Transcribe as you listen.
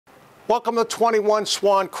Welcome to 21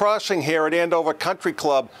 Swan Crossing here at Andover Country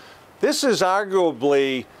Club. This is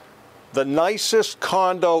arguably the nicest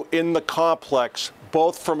condo in the complex,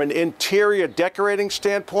 both from an interior decorating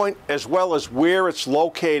standpoint as well as where it's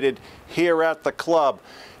located here at the club.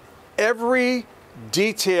 Every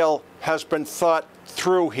detail has been thought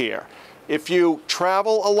through here. If you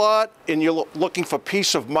travel a lot and you're looking for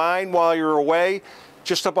peace of mind while you're away,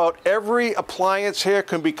 just about every appliance here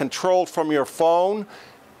can be controlled from your phone.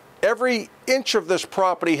 Every inch of this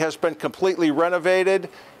property has been completely renovated.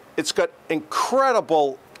 It's got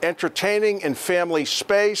incredible entertaining and family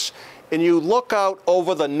space, and you look out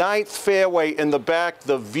over the 9th fairway in the back.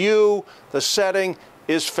 The view, the setting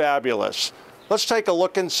is fabulous. Let's take a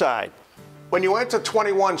look inside. When you enter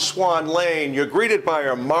 21 Swan Lane, you're greeted by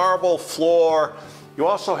a marble floor. You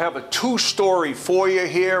also have a 2-story foyer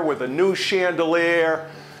here with a new chandelier.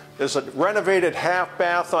 There's a renovated half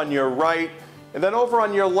bath on your right. And then over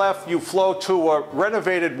on your left, you flow to a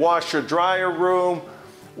renovated washer-dryer room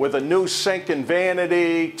with a new sink and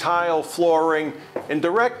vanity, tile flooring, and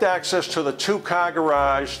direct access to the 2-car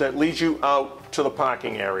garage that leads you out to the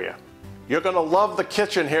parking area. You're going to love the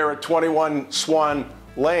kitchen here at 21 Swan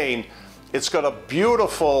Lane. It's got a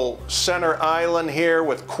beautiful center island here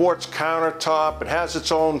with quartz countertop. It has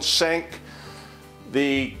its own sink.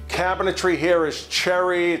 The cabinetry here is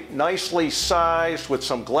cherry, nicely sized with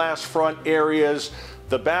some glass front areas.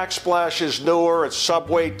 The backsplash is newer, it's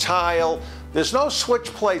subway tile. There's no switch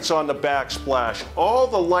plates on the backsplash. All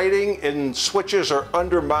the lighting and switches are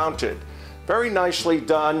undermounted. Very nicely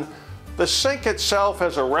done. The sink itself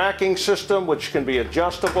has a racking system which can be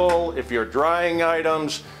adjustable if you're drying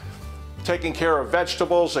items, taking care of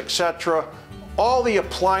vegetables, etc. All the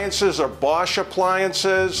appliances are Bosch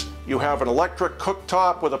appliances. You have an electric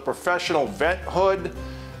cooktop with a professional vent hood.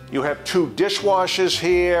 You have 2 dishwashers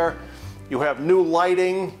here. You have new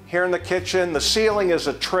lighting here in the kitchen. The ceiling is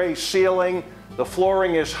a tray ceiling. The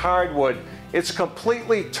flooring is hardwood. It's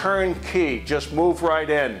completely turnkey. Just move right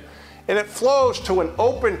in. And it flows to an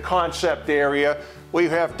open concept area where you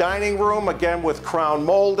have dining room, again with crown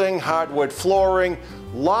molding, hardwood flooring.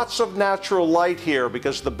 Lots of natural light here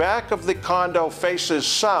because the back of the condo faces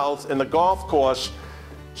south in the golf course,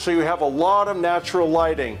 so you have a lot of natural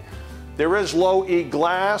lighting. There is low E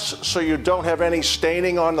glass, so you don't have any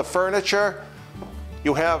staining on the furniture.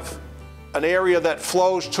 You have an area that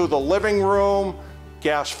flows to the living room,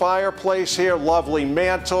 gas fireplace here, lovely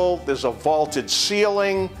mantle. There's a vaulted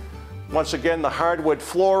ceiling. Once again, the hardwood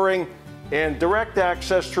flooring and direct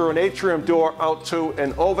access through an atrium door out to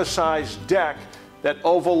an oversized deck that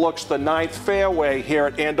overlooks the 9th fairway here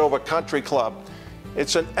at Andover Country Club.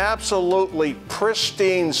 It's an absolutely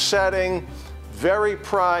pristine setting, very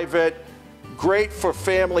private, great for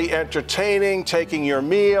family entertaining, taking your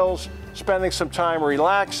meals, spending some time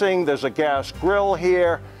relaxing. There's a gas grill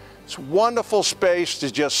here. It's a wonderful space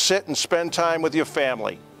to just sit and spend time with your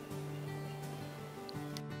family.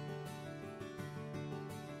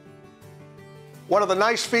 One of the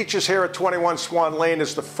nice features here at 21 Swan Lane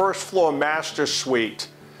is the first floor master suite.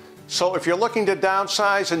 So if you're looking to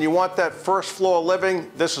downsize and you want that first floor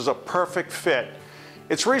living, this is a perfect fit.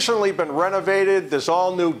 It's recently been renovated. There's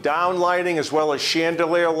all new downlighting as well as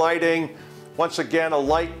chandelier lighting. Once again, a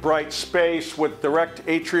light, bright space with direct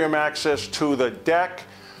atrium access to the deck.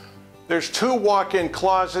 There's 2 walk-in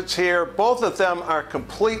closets here. Both of them are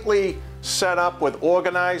completely set up with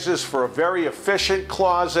organizers for a very efficient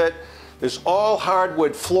closet. There's all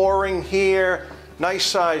hardwood flooring here, nice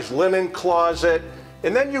sized linen closet.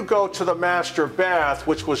 And then you go to the master bath,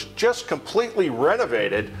 which was just completely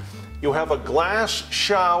renovated. You have a glass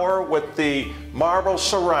shower with the marble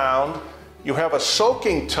surround. You have a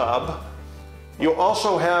soaking tub. You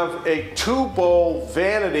also have a 2-bowl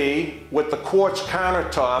vanity with the quartz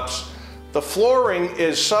countertops. The flooring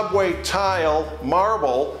is subway tile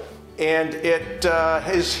marble, and it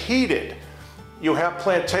is heated. You have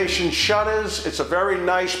plantation shutters. It's a very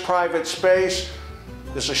nice private space.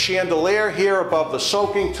 There's a chandelier here above the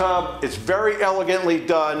soaking tub. It's very elegantly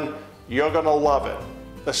done. You're going to love it.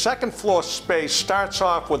 The second floor space starts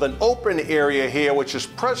off with an open area here, which is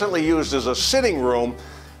presently used as a sitting room.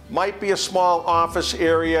 Might be a small office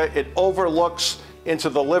area. It overlooks into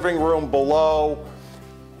the living room below.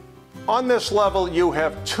 On this level, you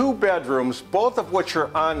have 2 bedrooms, both of which are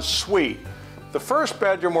en suite. The first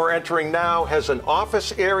bedroom we're entering now has an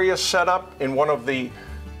office area set up in one of the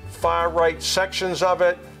far right sections of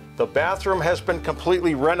it. The bathroom has been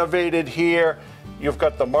completely renovated here. You've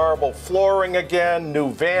got the marble flooring again,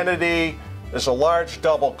 new vanity. There's a large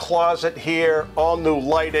double closet here, all new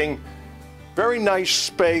lighting. Very nice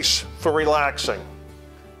space for relaxing.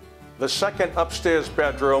 The second upstairs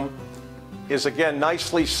bedroom is again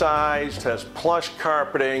nicely sized, has plush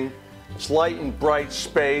carpeting, it's light and bright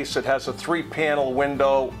space. It has a 3-panel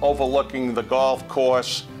window overlooking the golf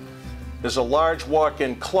course. There's a large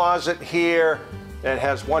walk-in closet here. It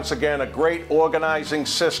has, once again, a great organizing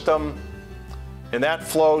system, and that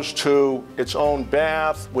flows to its own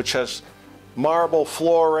bath, which has marble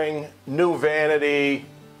flooring, new vanity,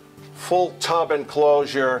 full tub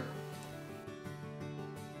enclosure.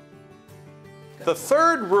 The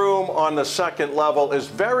third room on the second level is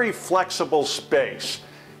very flexible space.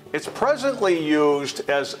 It's presently used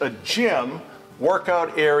as a gym,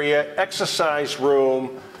 workout area, exercise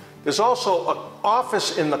room. There's also an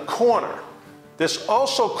office in the corner. This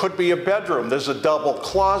also could be a bedroom. There's a double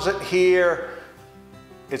closet here.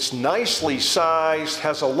 It's nicely sized,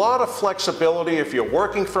 has a lot of flexibility if you're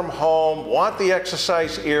working from home, want the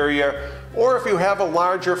exercise area, or if you have a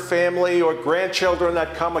larger family or grandchildren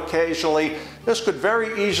that come occasionally. This could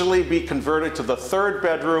very easily be converted to the third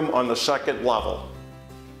bedroom on the second level.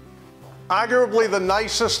 Arguably the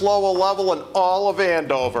nicest lower level in all of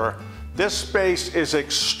Andover. This space is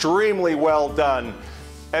extremely well done.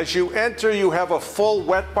 As you enter, you have a full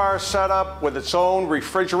wet bar setup with its own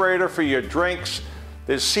refrigerator for your drinks.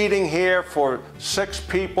 There's seating here for 6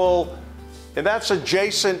 people, and that's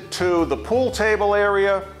adjacent to the pool table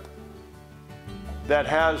area that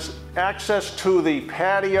has access to the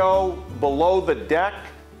patio below the deck.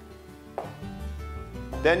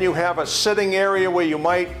 Then you have a sitting area where you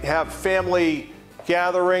might have family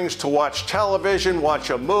gatherings to watch television,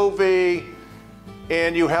 watch a movie,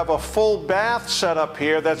 and you have a full bath set up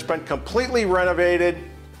here that's been completely renovated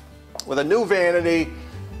with a new vanity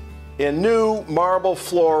and new marble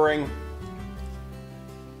flooring.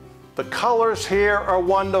 The colors here are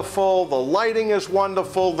wonderful, the lighting is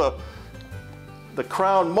wonderful, the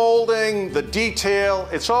crown molding, the detail,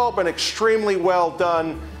 it's all been extremely well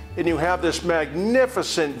done. And you have this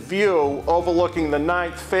magnificent view overlooking the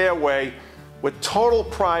 9th fairway with total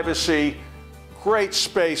privacy, great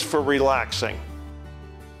space for relaxing.